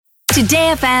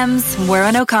Today FM's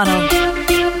Muireann O'Connell.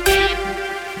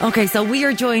 Okay, so we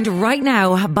are joined right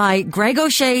now by Greg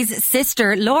O'Shea's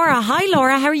sister, Laura. Hi,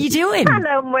 Laura. How are you doing?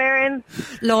 Hello, Muireann.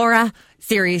 Laura,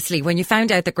 seriously, when you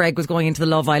found out that Greg was going into the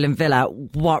Love Island villa,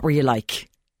 what were you like?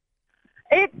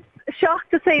 It's a shock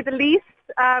to say the least.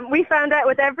 We found out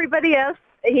with everybody else.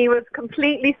 He was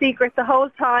completely secret the whole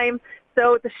time.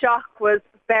 So the shock was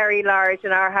very large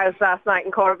in our house last night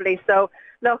in Corbally. So,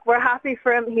 look, we're happy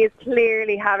for him. He is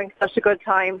clearly having such a good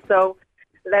time. So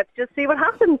let's just see what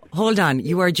happens. Hold on,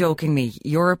 you are joking me.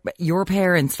 Your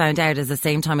parents found out at the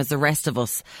same time as the rest of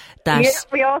us that... Yeah,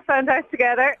 we all found out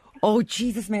together. Oh,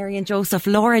 Jesus, Mary and Joseph.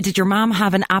 Laura, did your mum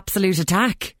have an absolute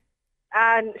attack?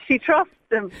 And she trusts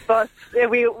him, but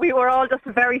we were all just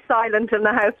very silent in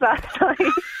the house last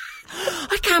night.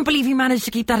 I can't believe he managed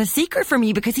to keep that a secret from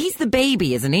me, because he's the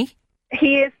baby, isn't he?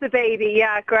 He is the baby,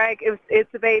 yeah. Greg is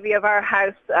the baby of our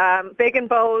house. Big and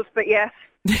bold, but yes,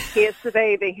 he is the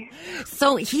baby.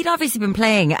 So he'd obviously been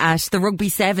playing at the Rugby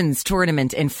Sevens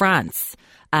tournament in France,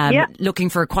 looking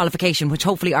for a qualification, which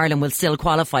hopefully Ireland will still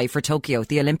qualify for Tokyo,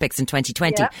 the Olympics in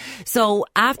 2020. Yeah. So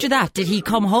after that, did he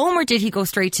come home or did he go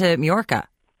straight to Mallorca?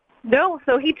 No,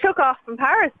 so he took off from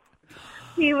Paris.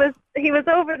 He was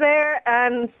over there,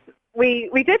 and we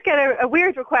did get a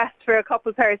weird request for a couple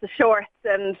of pairs of shorts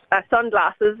and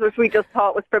sunglasses, which we just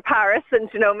thought was for Paris, and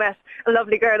met a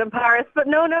lovely girl in Paris. But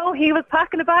no, he was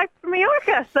packing a bag for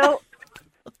Mallorca. So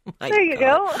there you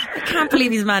go. I can't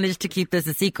believe he's managed to keep this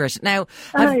a secret. Now,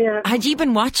 had you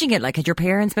been watching it? Like, had your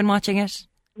parents been watching it?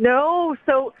 No,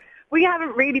 so we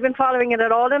haven't really been following it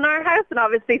at all in our house, and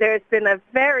obviously there's been a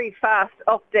very fast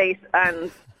update and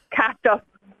catch up,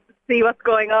 see what's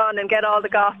going on and get all the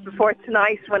gossip before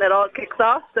tonight when it all kicks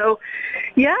off. So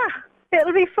yeah,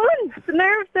 it'll be fun. The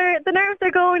nerves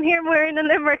are going here. We're in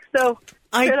Limerick, so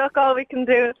look, all we can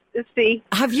do is see.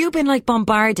 Have you been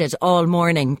bombarded all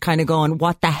morning, kind of going,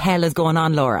 what the hell is going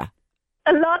on, Laura?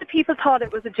 A lot of people thought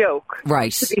it was a joke,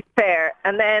 right, to be fair.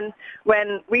 And then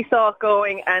when we saw it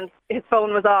going and his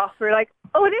phone was off, we were like,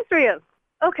 oh, it is real.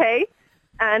 Okay.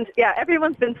 And yeah,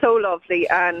 everyone's been so lovely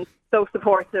and so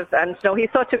supportive, and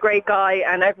he's such a great guy,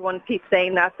 and everyone keeps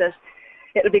saying that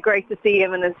it'll be great to see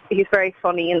him, and he's very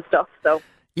funny and stuff. So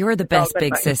you're the best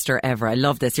big sister ever. I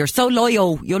love this. You're so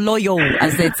loyal. You're loyal,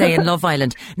 as they'd say in Love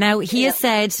Island. Now, he has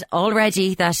said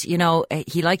already that,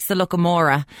 he likes the look of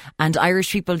Maura, and Irish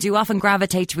people do often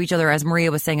gravitate to each other, as Maria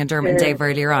was saying and Dermot and Dave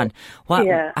earlier on.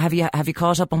 Have you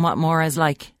caught up on what Maura is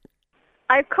like?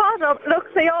 I've caught up.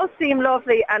 Look, they all seem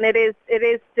lovely, and it is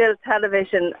still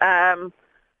television.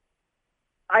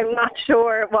 I'm not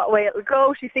sure what way it'll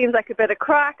go. She seems like a bit of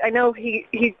crack. I know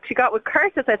she got with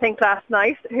Curtis, I think, last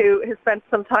night, who has spent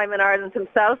some time in Ireland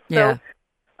himself. So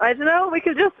I don't know.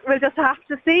 We'll just have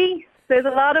to see. There's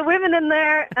a lot of women in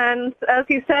there, and as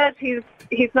you said, he's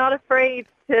not afraid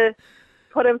to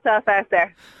put himself out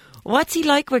there. What's he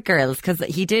like with girls? Because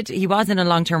he was in a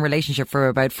long-term relationship for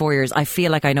about 4 years. I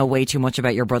feel like I know way too much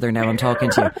about your brother now I'm talking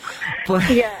to you. But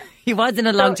he was in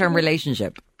a long-term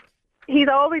relationship. He's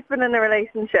always been in a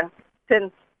relationship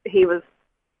since he was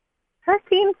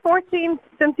 13, 14,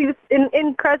 since he was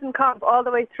in Crescent Comp all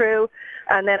the way through.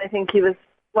 And then I think he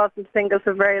wasn't single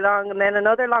for very long. And then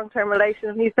another long-term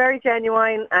relationship. He's very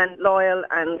genuine and loyal,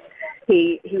 and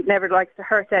he never likes to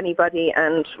hurt anybody.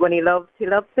 And when he loves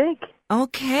big.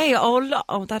 Okay.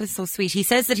 Oh, that is so sweet. He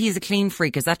says that he's a clean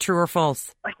freak. Is that true or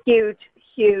false? A huge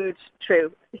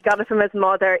true. He got it from his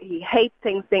mother. He hates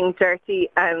things being dirty,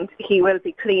 and he will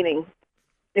be cleaning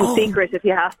in secret if he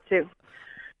has to.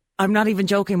 I'm not even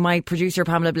joking. My producer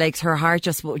Pamela Blake's, her heart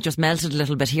just melted a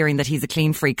little bit hearing that he's a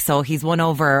clean freak. So he's won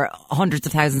over hundreds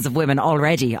of thousands of women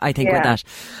already, I think, with that.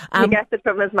 He gets it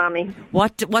from his mommy.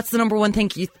 What's the number one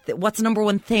thing? What's the number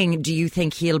one thing do you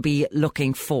think he'll be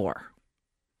looking for?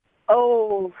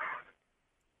 Oh,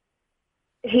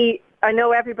 I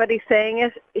know everybody's saying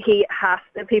it.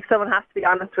 Someone has to be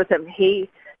honest with him. He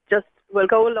just will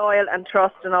go loyal and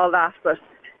trust and all that, but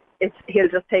he'll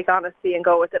just take honesty and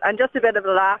go with it. And just a bit of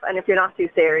a laugh, and if you're not too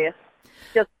serious,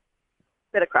 just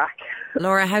a bit of crack.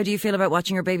 Laura, how do you feel about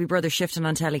watching your baby brother shifting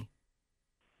on telly?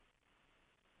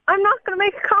 I'm not going to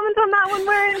make a comment on that one,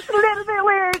 where it's a little bit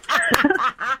weird.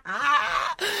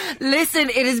 Listen,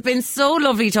 it has been so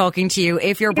lovely talking to you.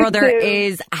 If your brother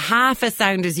is half as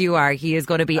sound as you are, he is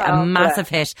going to be a massive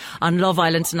hit on Love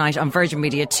Island tonight on Virgin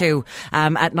Media 2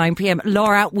 at 9 p.m.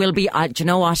 Laura will be, do you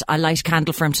know what? I'll light a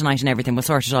candle for him tonight and everything. We'll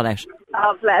sort it all out.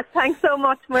 Oh, bless. Thanks so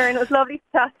much, Muireann. It was lovely to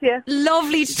talk to you.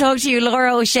 Lovely to talk to you.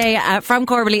 Laura O'Shea from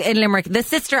Corbally in Limerick, the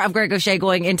sister of Greg O'Shea,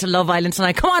 going into Love Island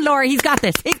tonight. Come on, Laura. He's got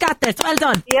this. Well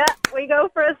done. Yeah, we go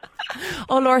for it.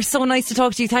 Oh, Laura, so nice to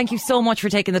talk to you. Thank you so much for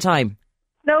taking the time.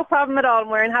 No problem at all,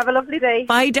 Muireann. Have a lovely day.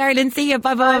 Bye, darling. See you.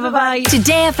 Bye.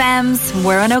 Today FM's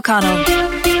Muireann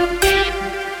O'Connell.